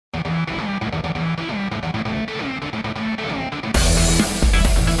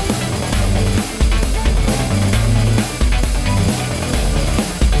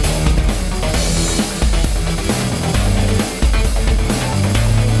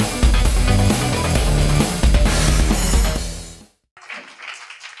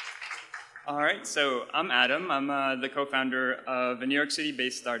right, so I'm Adam. I'm the co-founder of a New York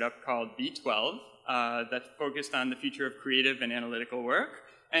City-based startup called B12 that's focused on the future of creative and analytical work.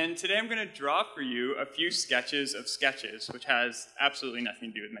 And today I'm going to draw for you a few sketches of sketches, which has absolutely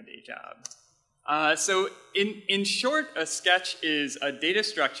nothing to do with my day job. So in short, a sketch is a data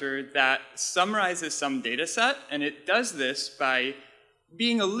structure that summarizes some data set, and it does this by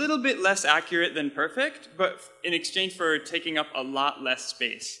being a little bit less accurate than perfect, but in exchange for taking up a lot less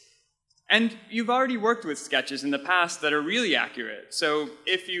space. And you've already worked with sketches in the past that are really accurate. So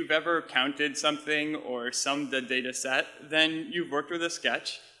if you've ever counted something or summed a data set, then you've worked with a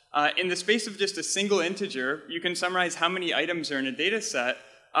sketch. In the space of just a single integer, you can summarize how many items are in a data set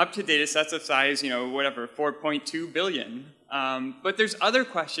up to data sets of size, whatever, 4.2 billion. But there's other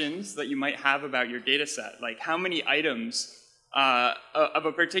questions that you might have about your data set, like how many items of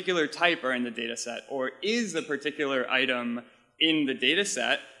a particular type are in the data set, or is a particular item in the data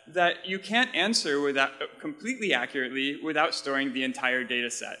set that you can't answer completely accurately without storing the entire data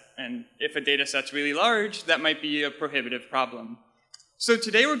set. And if a data set's really large, that might be a prohibitive problem. So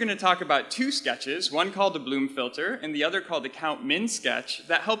today we're going to talk about two sketches, one called a Bloom filter and the other called a count min sketch,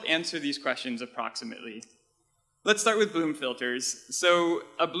 that help answer these questions approximately. Let's start with Bloom filters. So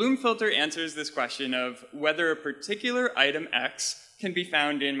a Bloom filter answers this question of whether a particular item X can be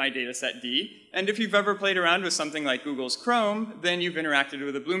found in my dataset D. And if you've ever played around with something like Google's Chrome, then you've interacted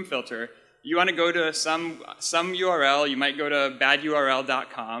with a Bloom filter. You want to go to some URL, you might go to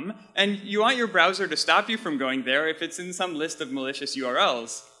badurl.com, and you want your browser to stop you from going there if it's in some list of malicious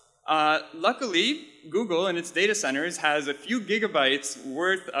URLs. Luckily, Google and its data centers has a few gigabytes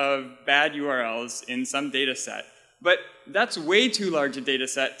worth of bad URLs in some data set. But that's way too large a data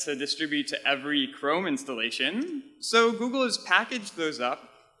set to distribute to every Chrome installation. So Google has packaged those up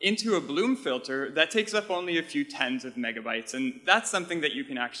into a Bloom filter that takes up only a few tens of megabytes. And that's something that you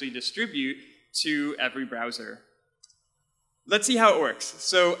can actually distribute to every browser. Let's see how it works.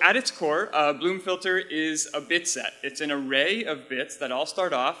 So at its core, a Bloom filter is a bit set. It's an array of bits that all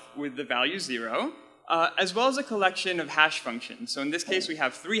start off with the value 0, as well as a collection of hash functions. So in this case, we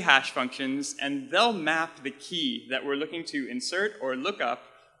have 3 hash functions, and they'll map the key that we're looking to insert or look up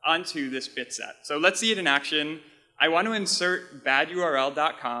onto this bit set. So let's see it in action. I want to insert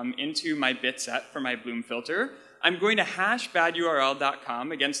badurl.com into my bit set for my Bloom filter. I'm going to hash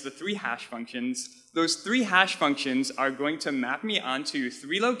badurl.com against the 3 hash functions. Those 3 hash functions are going to map me onto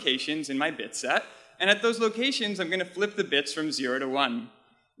 3 locations in my bit set, and at those locations, I'm going to flip the bits from 0 to 1.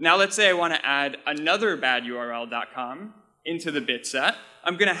 Now let's say I want to add another badurl.com into the bit set.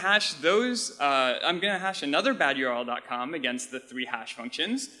 I'm going to hash another badurl.com against the 3 hash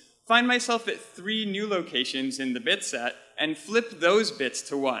functions, find myself at 3 new locations in the bit set, and flip those bits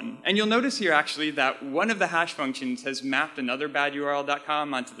to 1. And you'll notice here actually that one of the hash functions has mapped another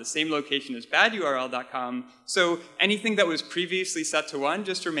badurl.com onto the same location as badurl.com, so anything that was previously set to 1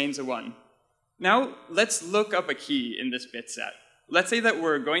 just remains a 1. Now let's look up a key in this bit set. Let's say that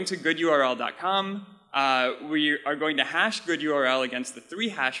we're going to goodurl.com, we are going to hash goodurl against the 3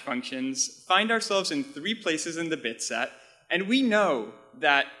 hash functions, find ourselves in 3 places in the bit set, and we know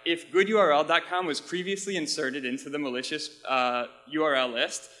that if goodurl.com was previously inserted into the malicious URL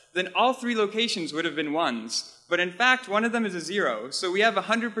list, then all 3 locations would have been 1s. But in fact, one of them is a 0, so we have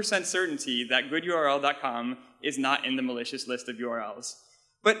 100% certainty that goodurl.com is not in the malicious list of URLs.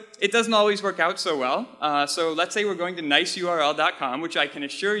 But it doesn't always work out so well. So let's say we're going to niceurl.com, which I can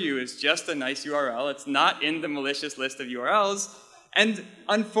assure you is just a nice URL. It's not in the malicious list of URLs. And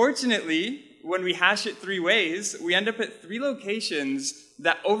unfortunately, when we hash it 3 ways, we end up at 3 locations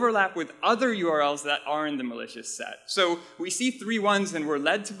that overlap with other URLs that are in the malicious set. So we see 3 1s and we're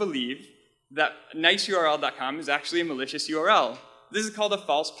led to believe that niceurl.com is actually a malicious URL. This is called a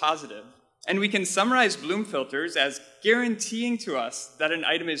false positive. And we can summarize Bloom filters as guaranteeing to us that an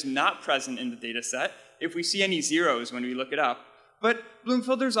item is not present in the data set if we see any 0s when we look it up. But Bloom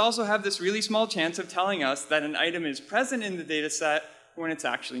filters also have this really small chance of telling us that an item is present in the data set when it's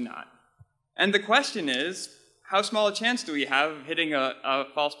actually not. And the question is, how small a chance do we have of hitting a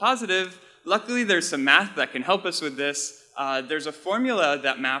false positive? Luckily, there's some math that can help us with this. There's a formula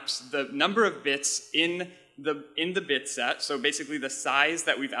that maps the number of bits in the bit set, so basically the size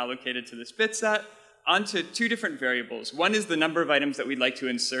that we've allocated to this bit set, onto 2 different variables. One is the number of items that we'd like to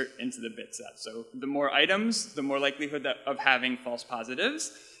insert into the bit set. So the more items, the more likelihood of having false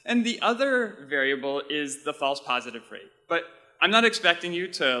positives. And the other variable is the false positive rate. But I'm not expecting you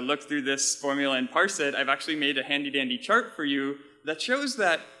to look through this formula and parse it. I've actually made a handy-dandy chart for you that shows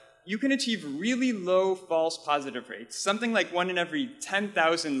that you can achieve really low false positive rates. Something like 1 in every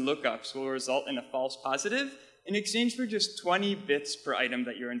 10,000 lookups will result in a false positive in exchange for just 20 bits per item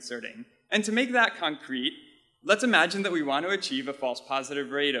that you're inserting. And to make that concrete, let's imagine that we want to achieve a false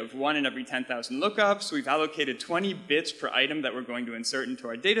positive rate of 1 in every 10,000 lookups. We've allocated 20 bits per item that we're going to insert into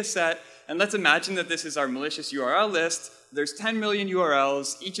our data set. And let's imagine that this is our malicious URL list. There's 10 million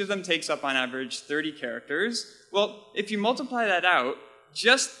URLs. Each of them takes up on average 30 characters. Well, if you multiply that out,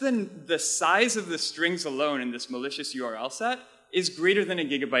 just the size of the strings alone in this malicious URL set is greater than a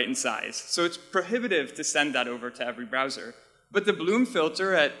gigabyte in size. So it's prohibitive to send that over to every browser. But the Bloom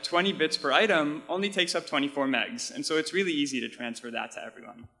filter at 20 bits per item only takes up 24 megs. And so it's really easy to transfer that to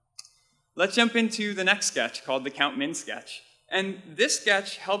everyone. Let's jump into the next sketch called the count min sketch. And this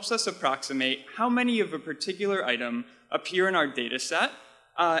sketch helps us approximate how many of a particular item appear in our data set.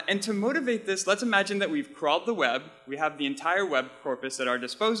 And to motivate this, let's imagine that we've crawled the web. We have the entire web corpus at our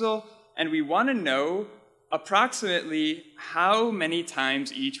disposal. And we want to know approximately how many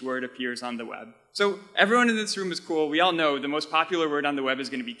times each word appears on the web. So everyone in this room is cool. We all know the most popular word on the web is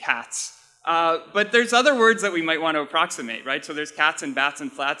going to be cats. But there's other words that we might want to approximate, right? So there's cats and bats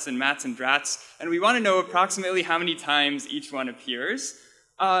and flats and mats and drats. And we want to know approximately how many times each one appears.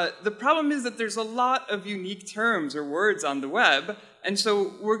 The problem is that there's a lot of unique terms or words on the web. And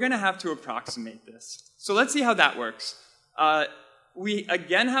so we're going to have to approximate this. So let's see how that works. We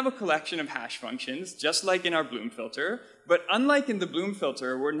again have a collection of hash functions, just like in our Bloom filter. But unlike in the Bloom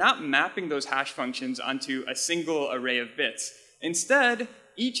filter, we're not mapping those hash functions onto a single array of bits. Instead,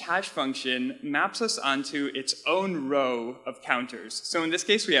 each hash function maps us onto its own row of counters. So in this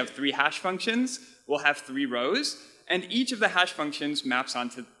case, we have 3 hash functions. We'll have 3 rows. And each of the hash functions maps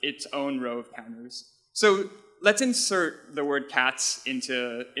onto its own row of counters. So let's insert the word cats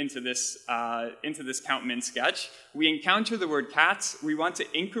into this count min sketch. We encounter the word cats. We want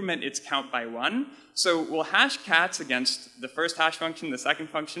to increment its count by 1. So we'll hash cats against the first hash function, the second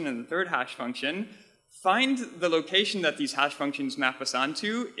function, and the third hash function. Find the location that these hash functions map us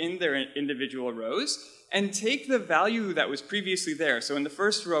onto in their individual rows, and take the value that was previously there. So in the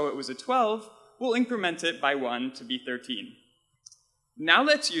first row, it was a 12. We'll increment it by 1 to be 13. Now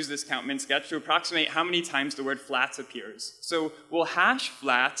let's use this count min sketch to approximate how many times the word flats appears. So we'll hash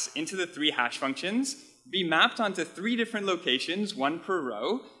flats into the 3 hash functions, be mapped onto 3 different locations, 1 per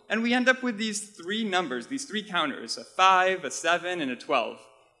row, and we end up with these 3 numbers, these 3 counters, a 5, a 7, and a 12.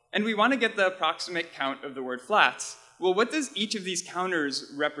 And we want to get the approximate count of the word flats. Well, what does each of these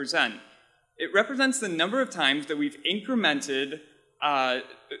counters represent? It represents the number of times that we've incremented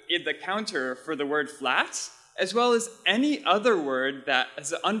the counter for the word flats, as well as any other word that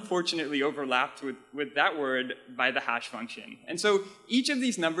has unfortunately overlapped with that word by the hash function. And so each of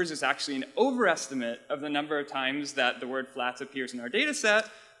these numbers is actually an overestimate of the number of times that the word flats appears in our data set.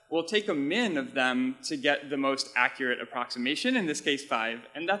 We'll take a min of them to get the most accurate approximation, in this case 5.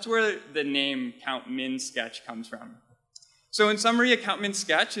 And that's where the name count min sketch comes from. So in summary, a count min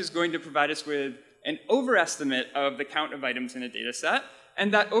sketch is going to provide us with an overestimate of the count of items in a data set.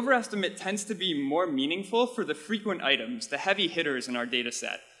 And that overestimate tends to be more meaningful for the frequent items, the heavy hitters in our data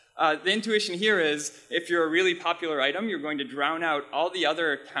set. The intuition here is, if you're a really popular item, you're going to drown out all the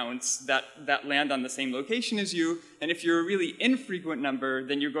other counts that land on the same location as you. And if you're a really infrequent number,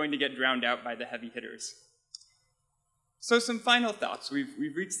 then you're going to get drowned out by the heavy hitters. So some final thoughts.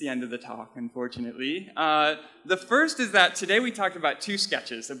 We've reached the end of the talk, unfortunately. The first is that today we talked about 2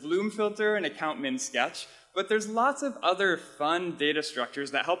 sketches, a Bloom filter and a count min sketch. But there's lots of other fun data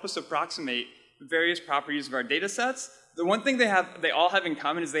structures that help us approximate various properties of our data sets. The one thing they all have in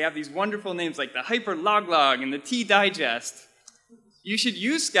common is they have these wonderful names like the HyperLogLog and the T-digest. You should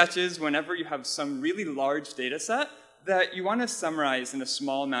use sketches whenever you have some really large data set that you want to summarize in a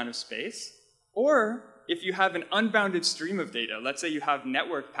small amount of space. Or if you have an unbounded stream of data, let's say you have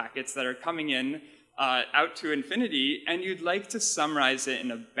network packets that are coming in out to infinity, and you'd like to summarize it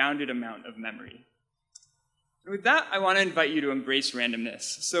in a bounded amount of memory. With that, I want to invite you to embrace randomness.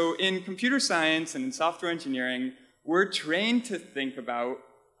 So in computer science and in software engineering, we're trained to think about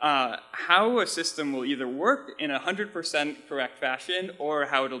how a system will either work in a 100% correct fashion or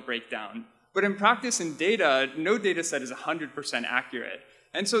how it'll break down. But in practice in data, no data set is 100% accurate.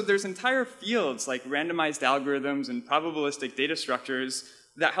 And so there's entire fields like randomized algorithms and probabilistic data structures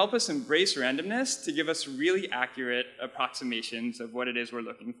that help us embrace randomness to give us really accurate approximations of what it is we're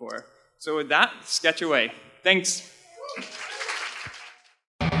looking for. So with that, sketch away. Thanks.